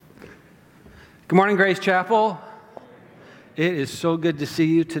Good morning, Grace Chapel. It is so good to see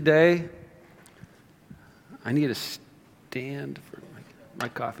you today. I need a stand for my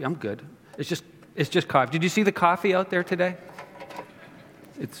coffee. I'm good. It's just coffee. Did you see the coffee out there today?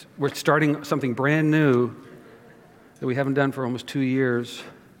 We're starting something brand new that we haven't done for almost 2 years,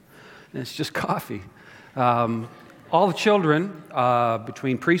 and it's just coffee. All the children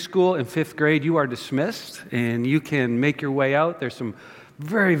between preschool and 5th grade, you are dismissed, and you can make your way out. There's some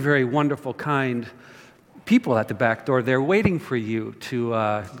very, very wonderful, kind people at the back door. They're waiting for you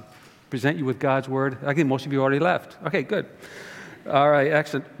to present you with God's Word. I think most of you already left. Okay, good. All right,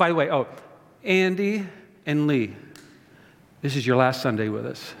 excellent. By the way, Andy and Lee, this is your last Sunday with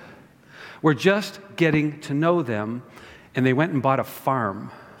us. We're just getting to know them, and they went and bought a farm.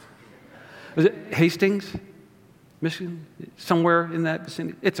 Was it Hastings, Michigan? Somewhere in that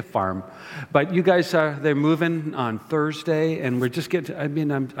vicinity? It's a farm. But you guys, they're moving on Thursday, and we're just getting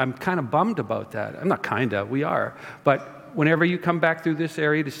to, I'm kind of bummed about that. I'm not kind of, we are. But whenever you come back through this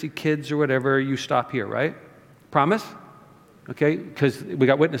area to see kids or whatever, you stop here, right? Promise? Okay, because we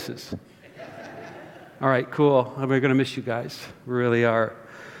got witnesses. All right, cool. We're going to miss you guys. We really are.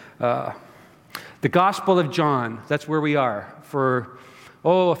 The Gospel of John, that's where we are for,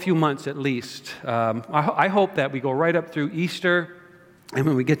 a few months at least. I hope that we go right up through Easter, and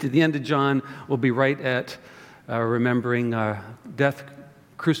when we get to the end of John, we'll be right at remembering death,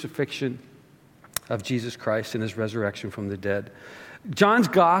 crucifixion of Jesus Christ and his resurrection from the dead. John's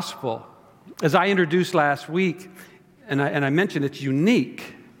Gospel, as I introduced last week, and I mentioned it's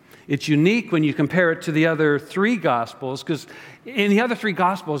unique. It's unique when you compare it to the other 3 Gospels, because in the other 3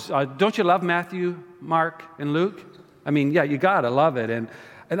 Gospels, don't you love Matthew, Mark, and Luke? I mean, yeah, you gotta love it. And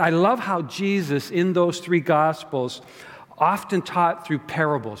I love how Jesus, in those 3 Gospels, often taught through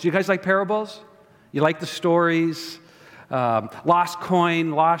parables. You guys like parables? You like the stories? Lost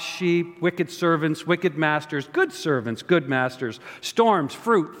coin, lost sheep, wicked servants, wicked masters, good masters, storms,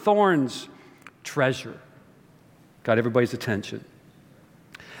 fruit, thorns, treasure. Got everybody's attention.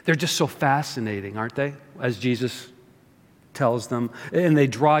 They're just so fascinating, aren't they? As Jesus tells them. And they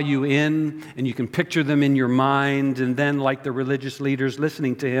draw you in, and you can picture them in your mind. And then, like the religious leaders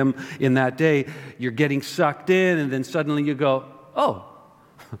listening to him in that day, you're getting sucked in, and then suddenly you go, oh,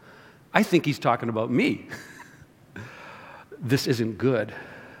 I think he's talking about me. This isn't good.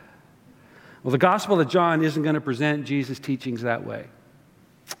 Well, the Gospel of John isn't going to present Jesus' teachings that way.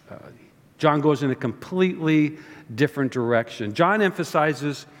 John goes in a completely different direction. John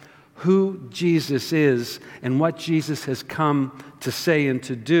emphasizes who Jesus is and what Jesus has come to say and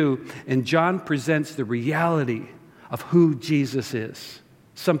to do. And John presents the reality of who Jesus is,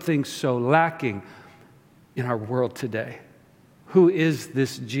 something so lacking in our world today. Who is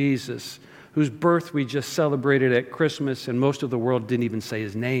this Jesus whose birth we just celebrated at Christmas and most of the world didn't even say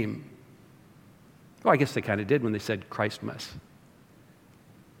his name? Well, I guess they kind of did when they said Christmas.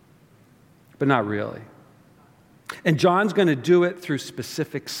 But not really. And John's going to do it through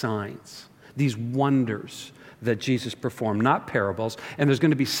specific signs, these wonders that Jesus performed, not parables. And there's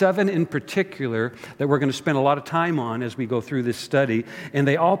going to be 7 in particular that we're going to spend a lot of time on as we go through this study. And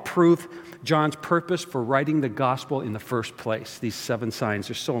they all prove John's purpose for writing the gospel in the first place. These 7 signs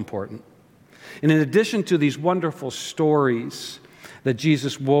are so important. And in addition to these wonderful stories that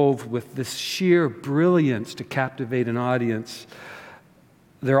Jesus wove with this sheer brilliance to captivate an audience,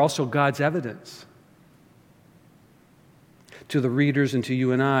 they're also God's evidence to the readers and to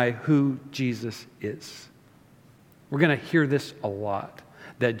you and I who Jesus is. We're going to hear this a lot,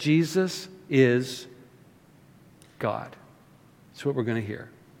 that Jesus is God. That's what we're going to hear.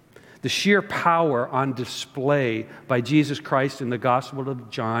 The sheer power on display by Jesus Christ in the Gospel of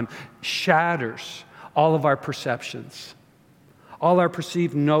John shatters all of our perceptions, all our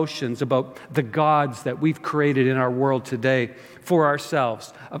perceived notions about the gods that we've created in our world today for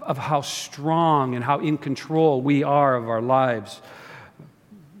ourselves, of how strong and how in control we are of our lives,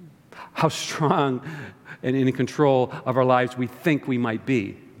 how strong and in control of our lives we think we might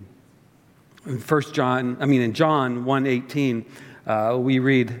be. In John 1:18, we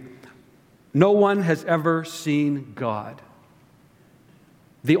read, "No one has ever seen God,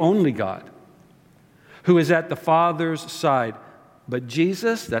 the only God, who is at the Father's side. But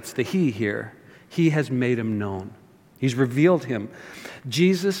Jesus," that's the he here, "he has made him known." He's revealed him.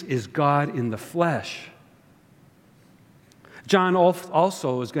 Jesus is God in the flesh. John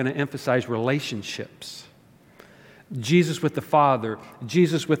also is going to emphasize relationships. Jesus with the Father,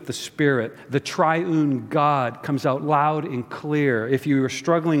 Jesus with the Spirit, the triune God comes out loud and clear. If you are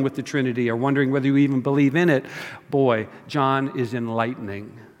struggling with the Trinity or wondering whether you even believe in it, boy, John is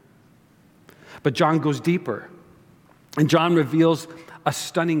enlightening. But John goes deeper. And John reveals a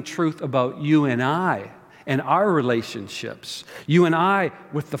stunning truth about you and I and our relationships. You and I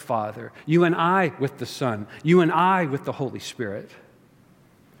with the Father. You and I with the Son. You and I with the Holy Spirit.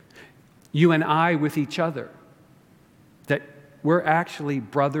 You and I with each other. That we're actually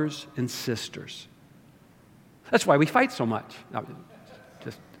brothers and sisters. That's why we fight so much.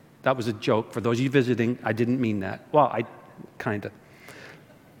 That was a joke. For those of you visiting, I didn't mean that. Well, I kind of.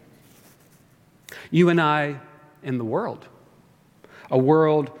 You and I in the world. A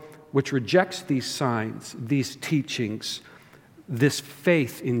world which rejects these signs, these teachings, this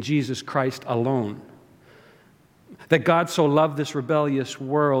faith in Jesus Christ alone. That God so loved this rebellious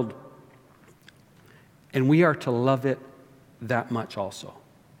world, and we are to love it that much also.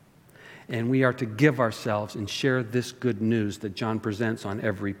 And we are to give ourselves and share this good news that John presents on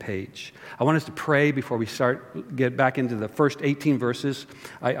every page. I want us to pray before we get back into the first 18 verses.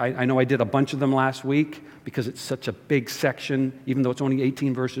 I know I did a bunch of them last week because it's such a big section, even though it's only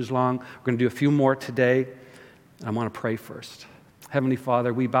 18 verses long. We're going to do a few more today. I want to pray first. Heavenly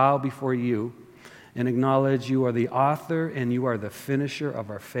Father, we bow before you and acknowledge you are the author and you are the finisher of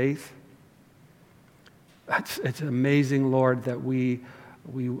our faith. It's amazing, Lord, that we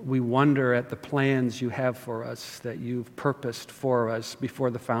wonder at the plans you have for us, that you've purposed for us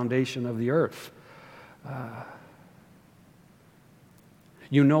before the foundation of the earth.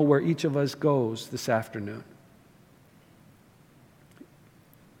 You know where each of us goes this afternoon.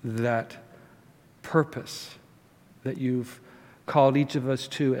 That purpose that you've called each of us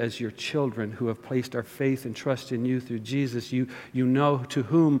to as your children who have placed our faith and trust in you through Jesus, you know to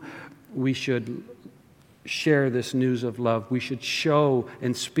whom we should share this news of love. We should show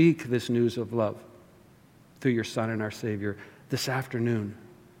and speak this news of love through your Son and our Savior this afternoon.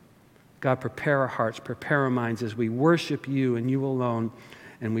 God, prepare our hearts, prepare our minds as we worship you and you alone,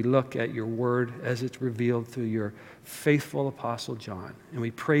 and we look at your word as it's revealed through your faithful apostle John. And we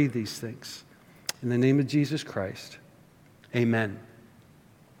pray these things in the name of Jesus Christ. Amen.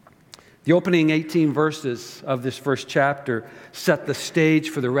 The opening 18 verses of this first chapter set the stage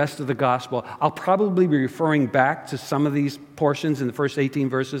for the rest of the gospel. I'll probably be referring back to some of these portions in the first 18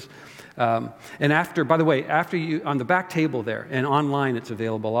 verses. And after you, on the back table there, and online it's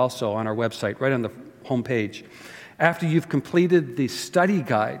available also on our website, right on the home page. After you've completed the study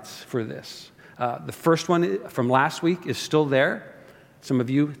guides for this, the first one from last week is still there. Some of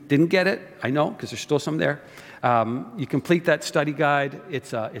you didn't get it, I know, because there's still some there. You complete that study guide.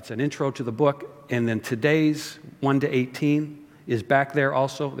 It's an intro to the book. And then today's 1 to 18 is back there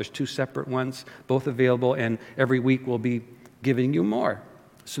also. There's 2 separate ones, both available. And every week we'll be giving you more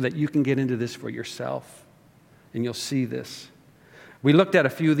so that you can get into this for yourself. And you'll see this. We looked at a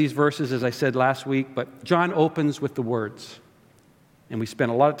few of these verses, as I said last week, but John opens with the words. And we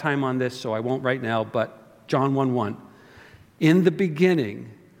spent a lot of time on this, so I won't right now, but John 1:1. In the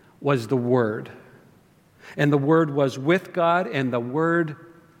beginning was the Word. And the Word was with God, and the Word,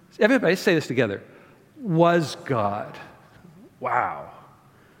 everybody say this together, was God. Wow.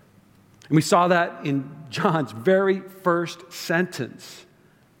 And we saw that in John's very first sentence.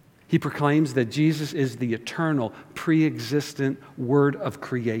 He proclaims that Jesus is the eternal, pre-existent Word of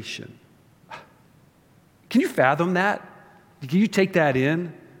creation. Can you fathom that? Can you take that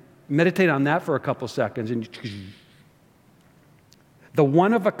in? Meditate on that for a couple seconds, and the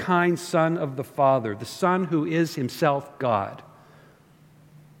one-of-a-kind Son of the Father, the Son who is himself God.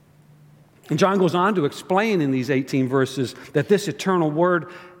 And John goes on to explain in these 18 verses that this eternal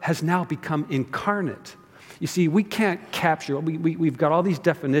Word has now become incarnate. You see, we can't capture, we've got all these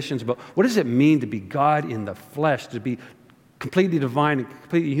definitions about what does it mean to be God in the flesh, to be completely divine and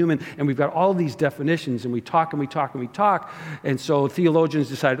completely human, and we've got all these definitions, and we talk and we talk and we talk, and so theologians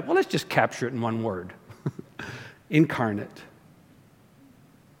decided, well, let's just capture it in one word. Incarnate.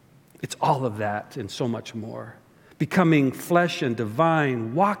 It's all of that and so much more. Becoming flesh and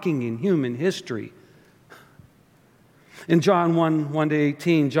divine, walking in human history. In John 1 to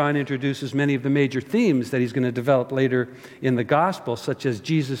 18, John introduces many of the major themes that he's going to develop later in the gospel, such as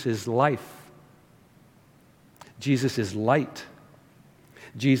Jesus is life. Jesus is light.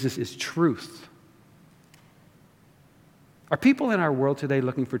 Jesus is truth. Are people in our world today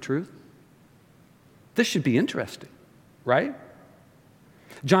looking for truth? This should be interesting, right?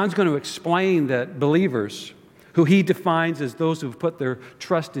 John's going to explain that believers, who he defines as those who have put their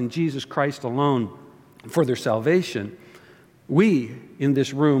trust in Jesus Christ alone for their salvation, we in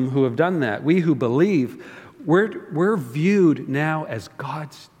this room who have done that, we who believe, we're viewed now as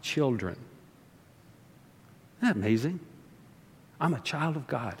God's children. Isn't that amazing? I'm a child of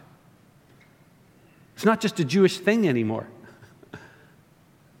God. It's not just a Jewish thing anymore.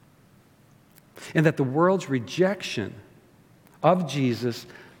 And that the world's rejection of Jesus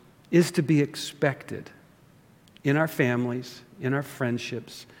is to be expected in our families, in our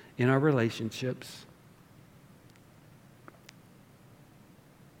friendships, in our relationships.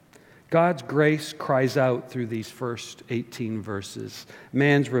 God's grace cries out through these first 18 verses.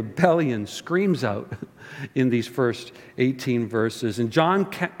 Man's rebellion screams out in these first 18 verses. And John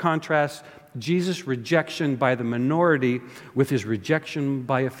contrasts Jesus' rejection by the minority with his rejection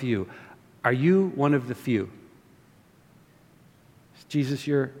by a few. Are you one of the few? Is Jesus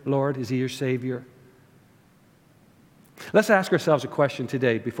your Lord? Is he your Savior? Let's ask ourselves a question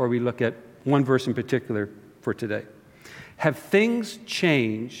today before we look at one verse in particular for today. Have things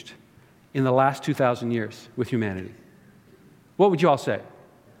changed in the last 2,000 years with humanity? What would you all say?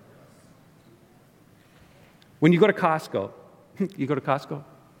 When you go to Costco, you go to Costco?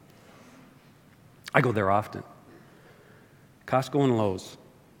 I go there often. Costco and Lowe's.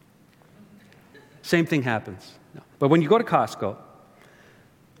 Same thing happens. No. But when you go to Costco,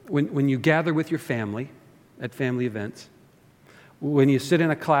 when you gather with your family at family events, when you sit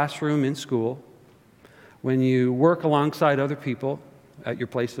in a classroom in school, when you work alongside other people at your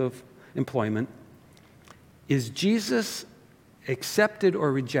place of employment, is Jesus accepted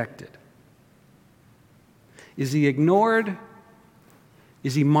or rejected? Is he ignored?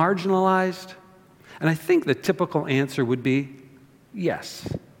 Is he marginalized? And I think the typical answer would be yes.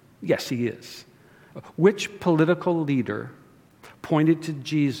 Yes, he is. Which political leader pointed to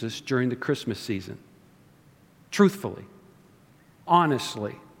Jesus during the Christmas season? Truthfully,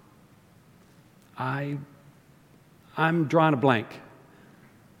 honestly, I'm drawing a blank.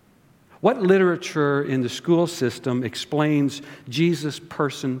 What literature in the school system explains Jesus'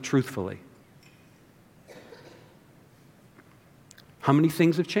 person truthfully? How many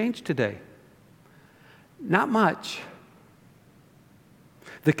things have changed today? Not much.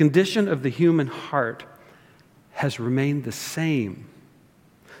 The condition of the human heart has remained the same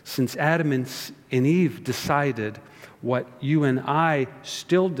since Adam and Eve decided what you and I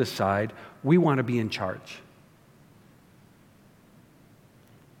still decide: we want to be in charge.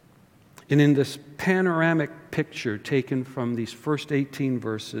 And in this panoramic picture taken from these first 18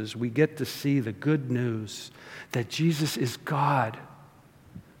 verses, we get to see the good news that Jesus is God,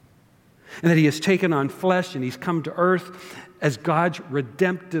 and that he has taken on flesh and he's come to earth as God's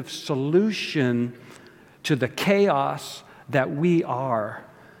redemptive solution to the chaos that we are,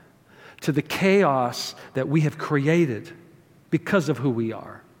 to the chaos that we have created because of who we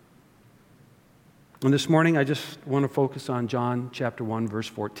are. And this morning, I just want to focus on John chapter 1, verse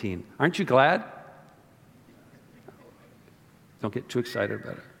 14. Aren't you glad? Don't get too excited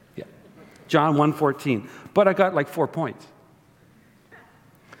about it. Yeah. John 1:14. But I got like 4 points.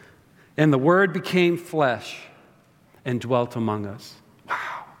 And the Word became flesh and dwelt among us.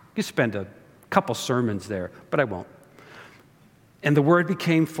 Wow. You spend a couple sermons there, but I won't. And the Word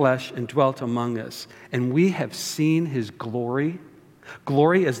became flesh and dwelt among us. And we have seen his glory.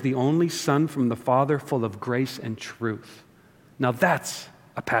 Glory as the only Son from the Father, full of grace and truth. Now that's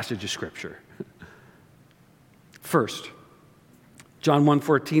a passage of Scripture. First, John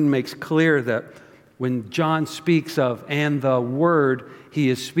 1:14 makes clear that when John speaks of "and the Word," he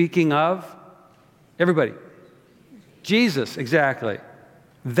is speaking of, everybody, Jesus, exactly.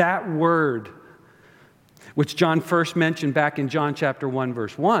 That Word, which John first mentioned back in John chapter 1,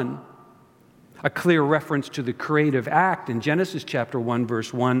 verse 1, a clear reference to the creative act in Genesis chapter 1,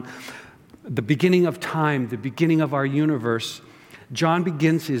 verse 1, the beginning of time, the beginning of our universe. John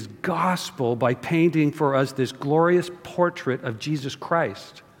begins his gospel by painting for us this glorious portrait of Jesus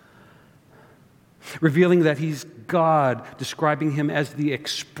Christ, revealing that he's God, describing him as the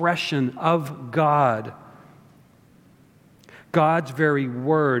expression of God. God's very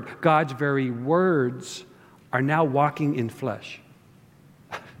word, God's very words are now walking in flesh.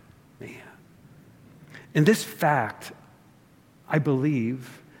 Man. And this fact, I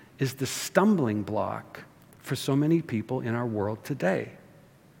believe, is the stumbling block for so many people in our world today.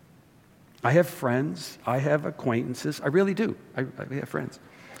 I have friends, I have acquaintances, I really do. I have friends.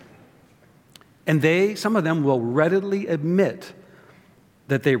 And some of them will readily admit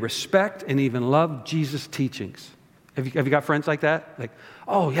that they respect and even love Jesus' teachings. Have you got friends like that? Like,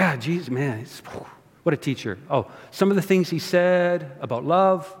 oh yeah, Jesus, man, what a teacher. Oh, some of the things he said about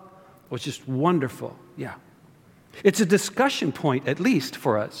love was just wonderful. Yeah. It's a discussion point, at least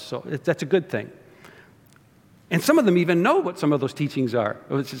for us, so that's a good thing. And some of them even know what some of those teachings are.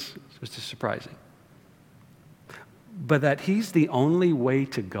 It was just surprising. But that he's the only way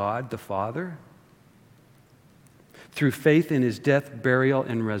to God the Father, through faith in his death, burial,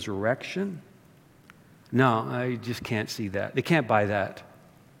 and resurrection? No, I just can't see that. They can't buy that.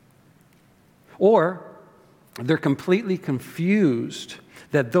 Or they're completely confused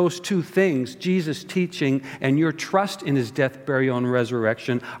that those two things, Jesus' teaching and your trust in his death, burial, and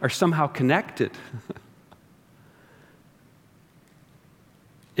resurrection, are somehow connected.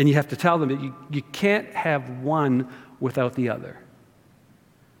 And you have to tell them that you can't have one without the other.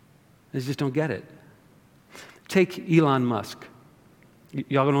 They just don't get it. Take Elon Musk.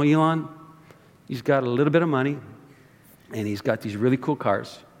 Y'all know Elon? He's got a little bit of money, and he's got these really cool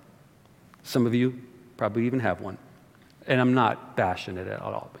cars. Some of you probably even have one. And I'm not bashing it at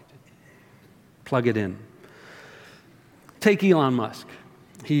all. But plug it in. Take Elon Musk.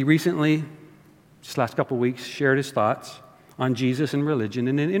 He recently, just last couple of weeks, shared his thoughts on Jesus and religion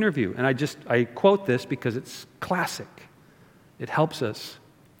in an interview. And I quote this because it's classic. It helps us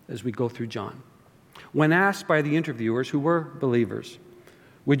as we go through John. When asked by the interviewers, who were believers,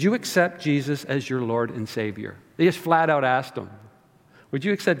 would you accept Jesus as your Lord and Savior? They just flat out asked him, would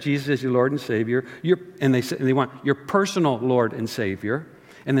you accept Jesus as your Lord and Savior? And they want your personal Lord and Savior.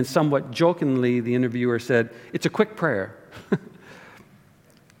 And then somewhat jokingly, the interviewer said, it's a quick prayer.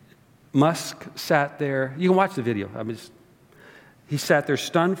 Musk sat there. You can watch the video. He sat there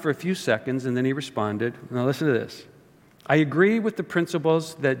stunned for a few seconds, and then he responded. Now listen to this. I agree with the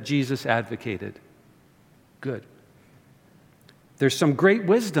principles that Jesus advocated. Good. There's some great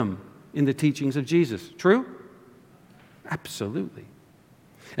wisdom in the teachings of Jesus. True? Absolutely.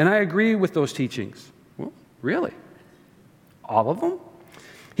 And I agree with those teachings. Well, really? All of them?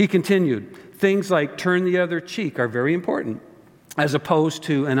 He continued, things like turn the other cheek are very important, as opposed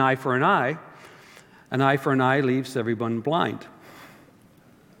to an eye for an eye. An eye for an eye leaves everyone blind.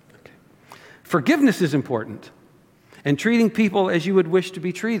 Okay. Forgiveness is important, and treating people as you would wish to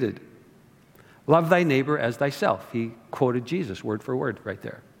be treated. Love thy neighbor as thyself. He quoted Jesus word for word right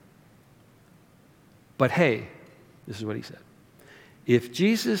there. But hey, this is what he said. If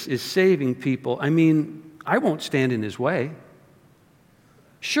Jesus is saving people, I won't stand in his way.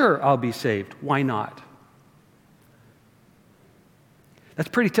 Sure, I'll be saved. Why not? That's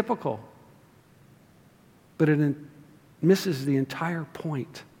pretty typical. But it misses the entire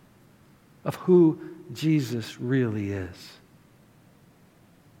point of who Jesus really is.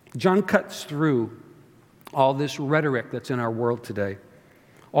 John cuts through all this rhetoric that's in our world today,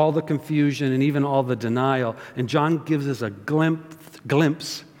 all the confusion and even all the denial, and John gives us a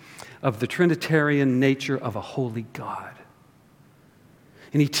glimpse of the Trinitarian nature of a holy God.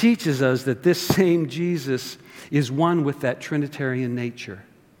 And he teaches us that this same Jesus is one with that Trinitarian nature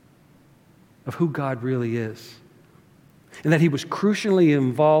of who God really is, and that he was crucially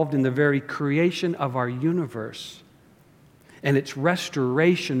involved in the very creation of our universe and its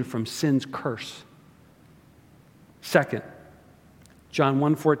restoration from sin's curse. Second, John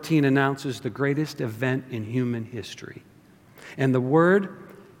 1:14 announces the greatest event in human history. And the Word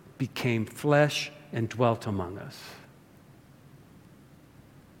became flesh and dwelt among us.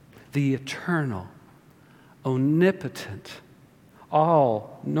 The eternal, omnipotent,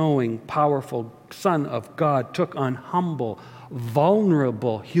 all-knowing, powerful Son of God took on humble,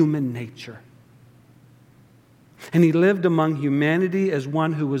 vulnerable human nature. And he lived among humanity as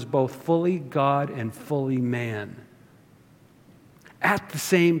one who was both fully God and fully man. At the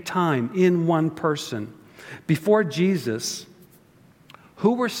same time, in one person. Before Jesus,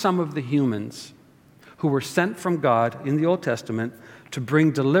 who were some of the humans who were sent from God in the Old Testament to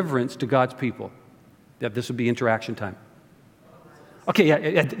bring deliverance to God's people? Yeah, this would be interaction time. Okay,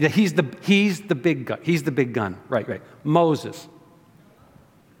 yeah, he's the big gun. He's the big gun. Right. Moses.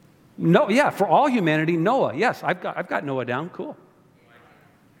 No, yeah, for all humanity, Noah. Yes, I've got Noah down. Cool.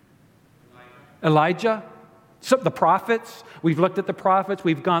 Elijah. So the prophets. We've looked at the prophets.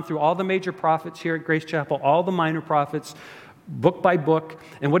 We've gone through all the major prophets here at Grace Chapel, all the minor prophets, book by book.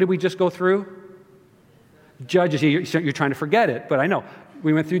 And what did we just go through? Judges. You're trying to forget it, but I know.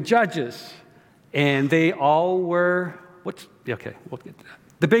 We went through Judges, and they all were, okay, we'll get to that.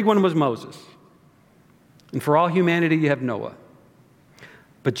 The big one was Moses. And for all humanity, you have Noah.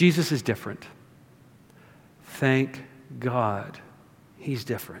 But Jesus is different. Thank God he's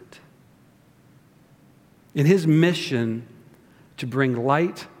different. In his mission to bring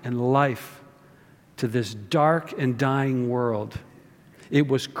light and life to this dark and dying world, it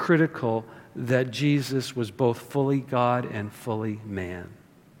was critical that Jesus was both fully God and fully man.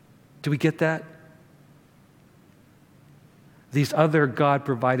 Do we get that? These other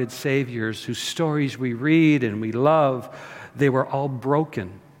God-provided saviors whose stories we read and we love, they were all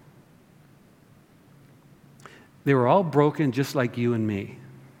broken. They were all broken just like you and me.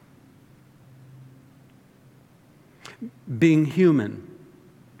 Being human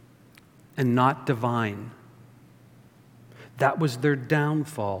and not divine. That was their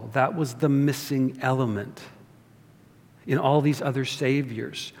downfall. That was the missing element. in all these other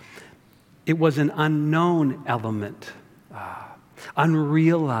saviors. It was an unknown element,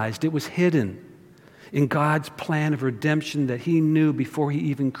 unrealized. It was hidden in God's plan of redemption that he knew before he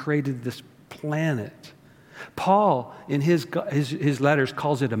even created this planet. Paul, in his letters,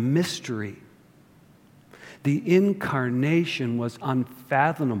 calls it a mystery. The incarnation was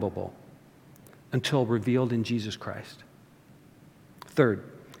unfathomable until revealed in Jesus Christ. Third,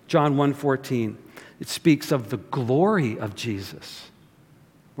 John 1:14, it speaks of the glory of Jesus.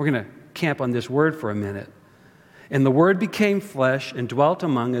 We're going to camp on this word for a minute. And the Word became flesh and dwelt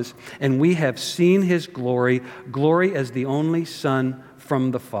among us, and we have seen his glory, glory as the only Son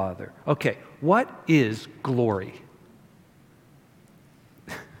from the Father. Okay, what is glory?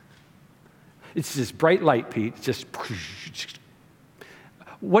 It's this bright light, Pete. It's just.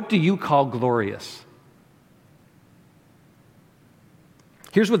 What do you call glorious?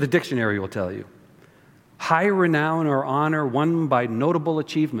 Here's what the dictionary will tell you: high renown or honor won by notable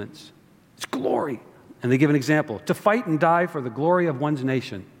achievements. It's glory. And they give an example: to fight and die for the glory of one's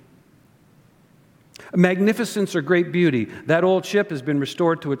nation. Magnificence or great beauty. That old ship has been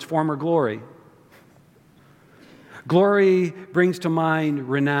restored to its former glory. Glory brings to mind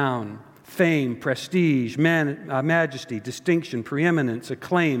renown, fame, prestige, majesty, distinction, preeminence,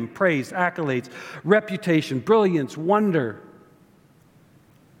 acclaim, praise, accolades, reputation, brilliance, wonder.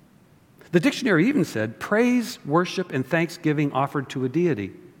 The dictionary even said praise, worship, and thanksgiving offered to a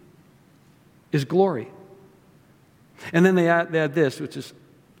deity is glory. And then they add this, which is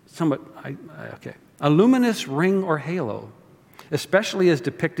somewhat, okay. A luminous ring or halo, especially as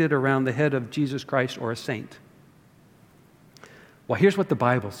depicted around the head of Jesus Christ or a saint. Well, here's what the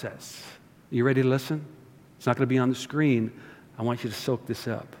Bible says. You ready to listen? It's not going to be on the screen. I want you to soak this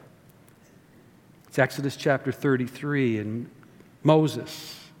up. It's Exodus chapter 33, and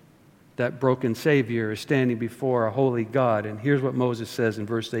Moses, that broken Savior, is standing before a holy God. And here's what Moses says in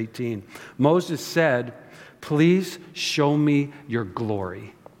verse 18. Moses said, "Please show me your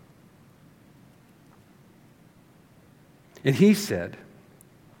glory." And he said,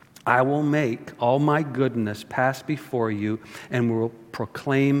 "I will make all my goodness pass before you and will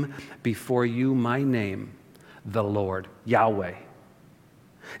proclaim before you my name, the Lord, Yahweh.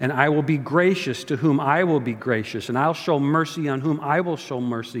 And I will be gracious to whom I will be gracious, and I'll show mercy on whom I will show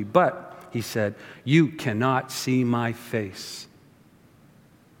mercy. But," he said, "you cannot see my face.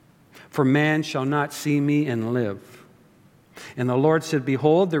 For man shall not see me and live." And the Lord said,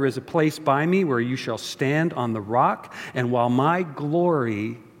 "Behold, there is a place by me where you shall stand on the rock, and while my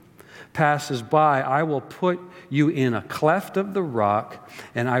glory passes by, I will put you in a cleft of the rock,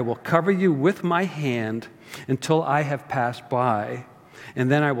 and I will cover you with my hand until I have passed by. And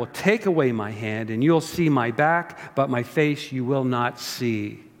then I will take away my hand, and you'll see my back, but my face you will not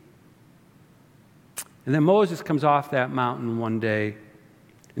see." And then Moses comes off that mountain one day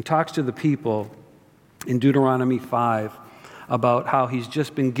and talks to the people in Deuteronomy 5 about how he's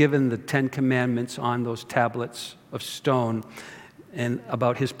just been given the 10 Commandments on those tablets of stone, and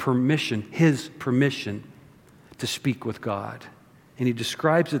about his permission to speak with God. And he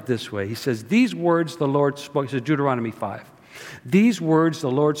describes it this way. He says, "These words the Lord spoke," he says, Deuteronomy 5, "These words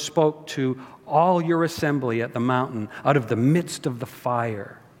the Lord spoke to all your assembly at the mountain out of the midst of the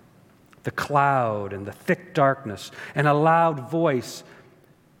fire, the cloud and the thick darkness, and a loud voice."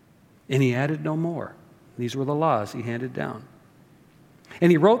 And he added no more. These were the laws he handed down. "And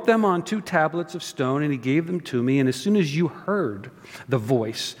he wrote them on 2 tablets of stone, and he gave them to me. And as soon as you heard the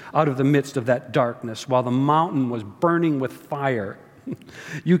voice out of the midst of that darkness, while the mountain was burning with fire,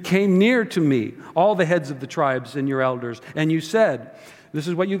 you came near to me, all the heads of the tribes and your elders, and you said," this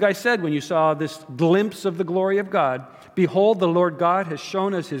is what you guys said when you saw this glimpse of the glory of God, "Behold, the Lord God has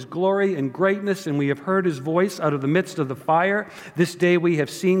shown us his glory and greatness, and we have heard his voice out of the midst of the fire. This day we have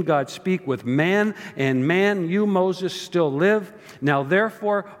seen God speak with man, and man, you, Moses, still live. Now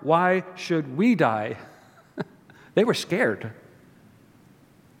therefore, why should we die?" They were scared.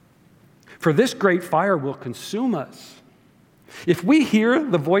 "For this great fire will consume us. If we hear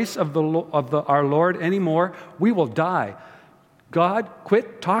the voice of our Lord anymore, we will die. God,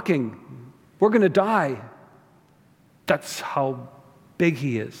 quit talking. We're going to die." That's how big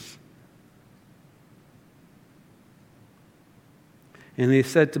he is. And they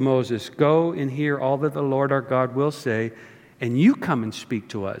said to Moses, "Go and hear all that the Lord our God will say, and you come and speak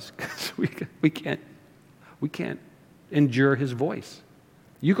to us, because we can't endure his voice.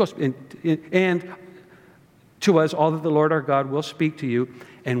 You go and to us all that the Lord our God will speak to you,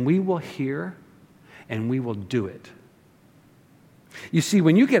 and we will hear, and we will do it." You see,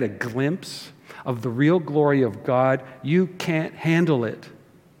 when you get a glimpse of the real glory of God, you can't handle it.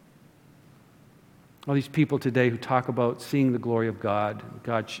 All these people today who talk about seeing the glory of God.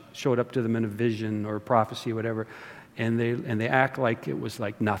 God showed up to them in a vision or a prophecy or whatever, and they act like it was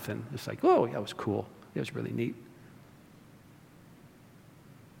like nothing. It's like, oh, yeah, it was cool. It was really neat.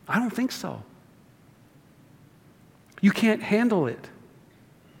 I don't think so. You can't handle it.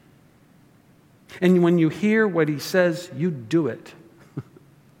 And when you hear what he says, you do it.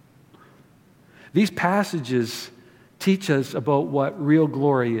 These passages teach us about what real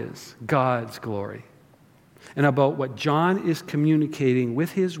glory is, God's glory, and about what John is communicating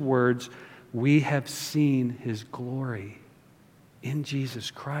with his words. We have seen his glory in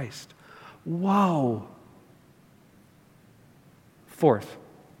Jesus Christ. Whoa. Fourth,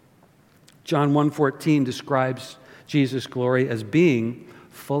 John 1:14 describes Jesus' glory as being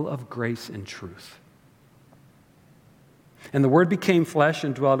full of grace and truth. And the Word became flesh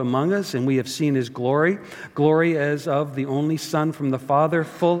and dwelt among us, and we have seen his glory, glory as of the only Son from the Father,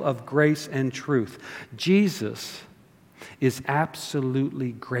 full of grace and truth. Jesus is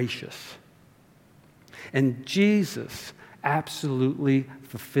absolutely gracious. And Jesus absolutely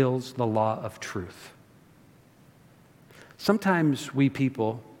fulfills the law of truth. Sometimes we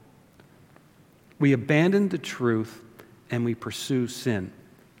people, we abandon the truth and we pursue sin.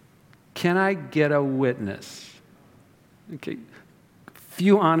 Can I get a witness? Okay,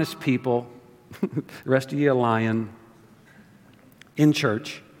 few honest people, the rest of you are lying, in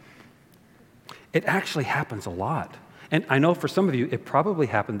church. It actually happens a lot. And I know for some of you, it probably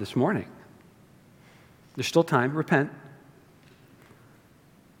happened this morning. There's still time, repent.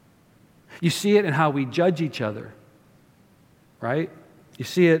 You see it in how we judge each other, right? You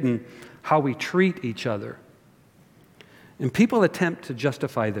see it in how we treat each other. And people attempt to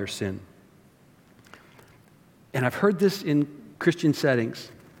justify their sin. And I've heard this in Christian settings.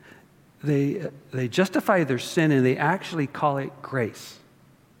 They justify their sin and they actually call it grace.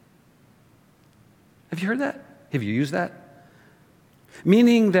 Have you heard that? Have you used that?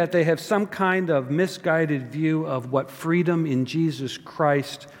 Meaning that they have some kind of misguided view of what freedom in Jesus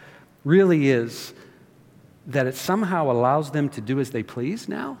Christ really is, that it somehow allows them to do as they please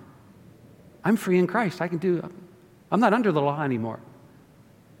now. I'm free in Christ. I'm not under the law anymore.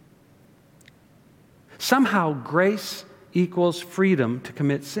 Somehow grace equals freedom to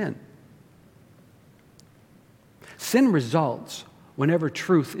commit sin. Sin results whenever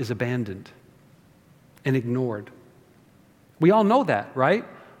truth is abandoned and ignored. We all know that, right?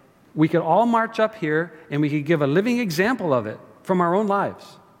 We could all march up here and we could give a living example of it from our own lives.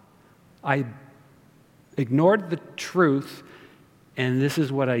 I ignored the truth, and this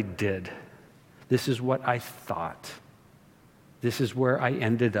is what I did. This is what I thought. This is where I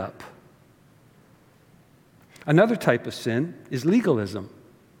ended up. Another type of sin is legalism.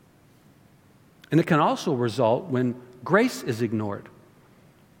 And it can also result when grace is ignored.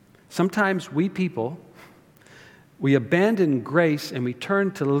 Sometimes we people, we abandon grace and we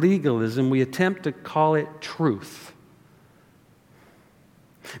turn to legalism. We attempt to call it truth.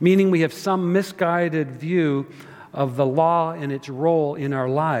 Meaning we have some misguided view of the law and its role in our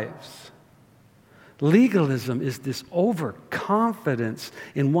lives. Legalism is this overconfidence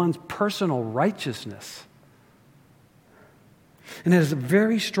in one's personal righteousness. And it has a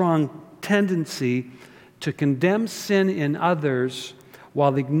very strong tendency to condemn sin in others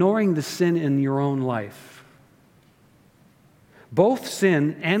while ignoring the sin in your own life. Both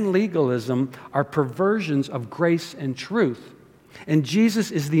sin and legalism are perversions of grace and truth. And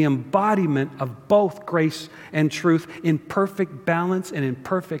Jesus is the embodiment of both grace and truth in perfect balance and in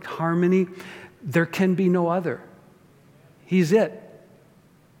perfect harmony. There can be no other. He's it.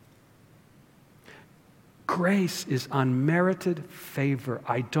 Grace is unmerited favor.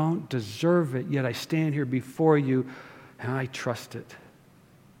 I don't deserve it, yet I stand here before you and I trust it.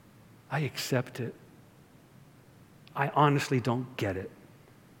 I accept it. I honestly don't get it.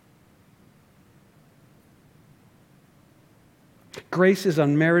 Grace is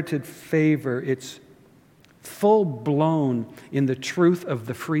unmerited favor. It's full-blown in the truth of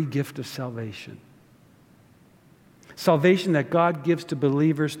the free gift of salvation. Salvation that God gives to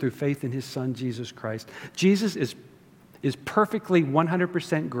believers through faith in his Son, Jesus Christ. Jesus is perfectly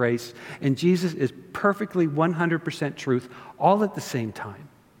 100% grace, and Jesus is perfectly 100% truth, all at the same time.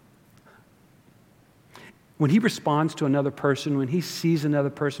 When he responds to another person, when he sees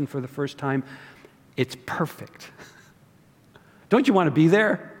another person for the first time, it's perfect. Don't you want to be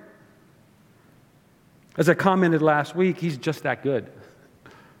there? As I commented last week, he's just that good.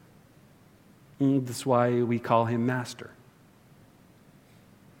 That's why we call him Master.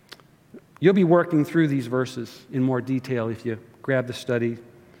 You'll be working through these verses in more detail if you grab the study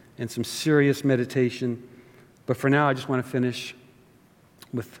and some serious meditation. But for now, I just want to finish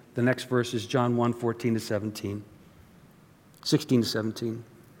with the next verses, John 1, 14 to 17, 16 to 17.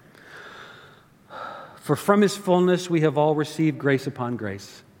 For from his fullness we have all received grace upon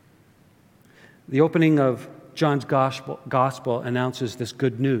grace. The opening of John's gospel announces this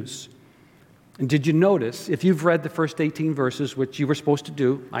good news. And did you notice, if you've read the first 18 verses, which you were supposed to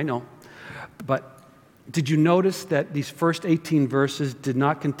do, I know, but did you notice that these first 18 verses did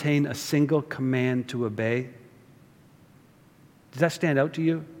not contain a single command to obey? Does that stand out to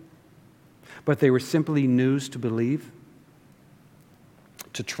you? But they were simply news to believe,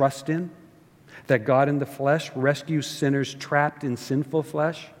 to trust in, that God in the flesh rescues sinners trapped in sinful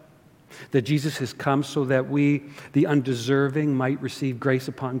flesh, that Jesus has come so that we, the undeserving, might receive grace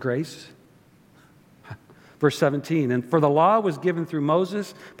upon grace. Verse 17, and for the law was given through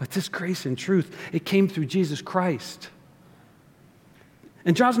Moses, but this grace and truth, it came through Jesus Christ.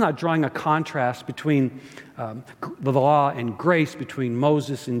 And John's not drawing a contrast between the law and grace, between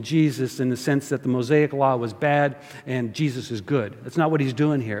Moses and Jesus, in the sense that the Mosaic law was bad and Jesus is good. That's not what he's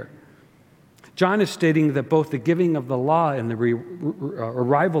doing here. John is stating that both the giving of the law and the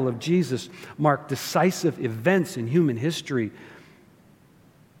arrival of Jesus mark decisive events in human history.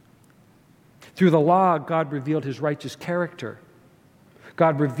 Through the law, God revealed his righteous character.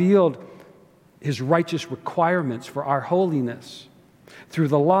 God revealed his righteous requirements for our holiness. Through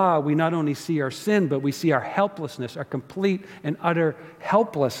the law, we not only see our sin, but we see our helplessness, our complete and utter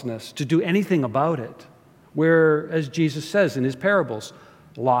helplessness to do anything about it. We're, as Jesus says in his parables,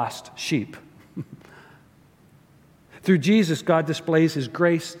 lost sheep. Through Jesus, God displays his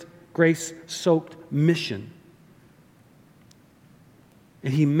grace-soaked mission.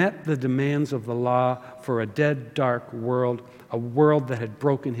 And he met the demands of the law for a dead, dark world, a world that had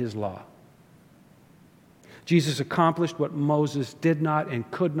broken his law. Jesus accomplished what Moses did not and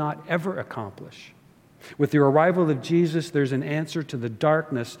could not ever accomplish. With the arrival of Jesus, there's an answer to the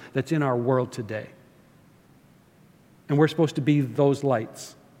darkness that's in our world today. And we're supposed to be those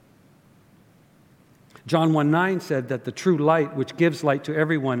lights. John 1:9 said that the true light, which gives light to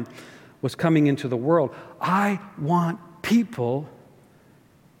everyone, was coming into the world. I want people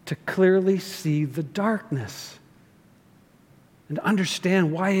to clearly see the darkness and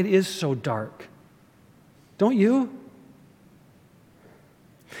understand why it is so dark. Don't you?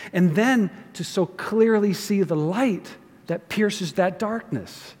 And then to so clearly see the light that pierces that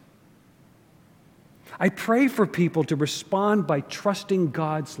darkness. I pray for people to respond by trusting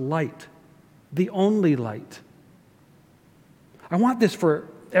God's light, the only light. I want this for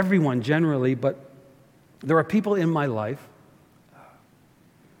everyone generally, but there are people in my life,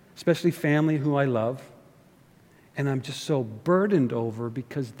 especially family who I love, and I'm just so burdened over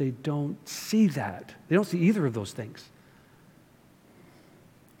because they don't see that. They don't see either of those things.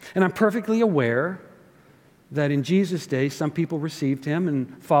 And I'm perfectly aware that in Jesus' day, some people received him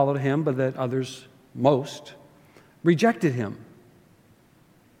and followed him, but that others, most, rejected him.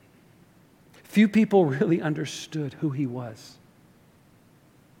 Few people really understood who he was.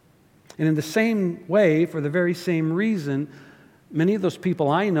 And in the same way, for the very same reason, many of those people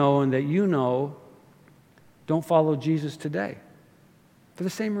I know and that you know don't follow Jesus today for the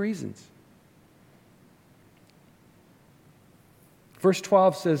same reasons. Verse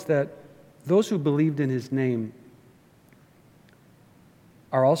 12 says that those who believed in his name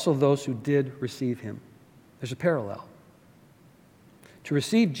are also those who did receive him. There's a parallel. To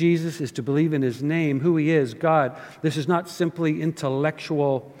receive Jesus is to believe in his name, who he is, God. This is not simply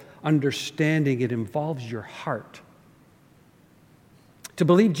intellectual understanding, it involves your heart. To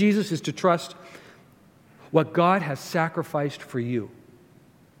believe Jesus is to trust what God has sacrificed for you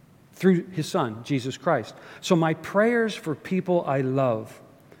through his Son, Jesus Christ. So my prayers for people I love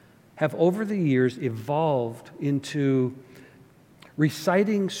have over the years evolved into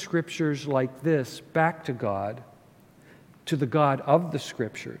reciting scriptures like this back to God, to the God of the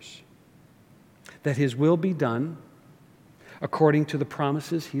scriptures, that his will be done according to the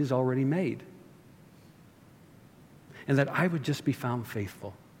promises he has already made, and that I would just be found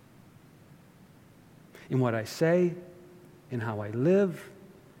faithful in what I say, in how I live,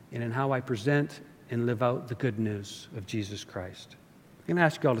 and in how I present and live out the good news of Jesus Christ. I'm going to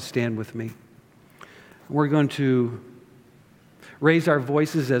ask you all to stand with me. We're going to raise our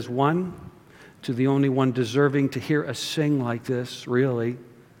voices as one to the only one deserving to hear us sing like this, really,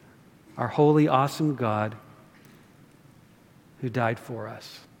 our holy, awesome God who died for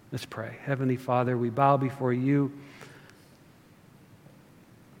us. Let's pray. Heavenly Father, we bow before you.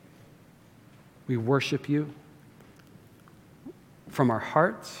 We worship you from our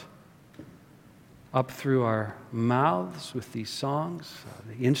hearts up through our mouths with these songs,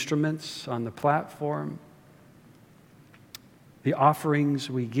 the instruments on the platform. the offerings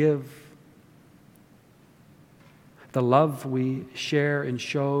we give, the love we share and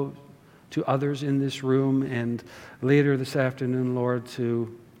show to others in this room, and later this afternoon, Lord,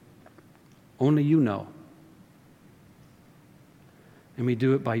 to only you know. And we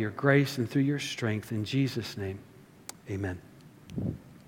do it by your grace and through your strength. In Jesus' name, amen.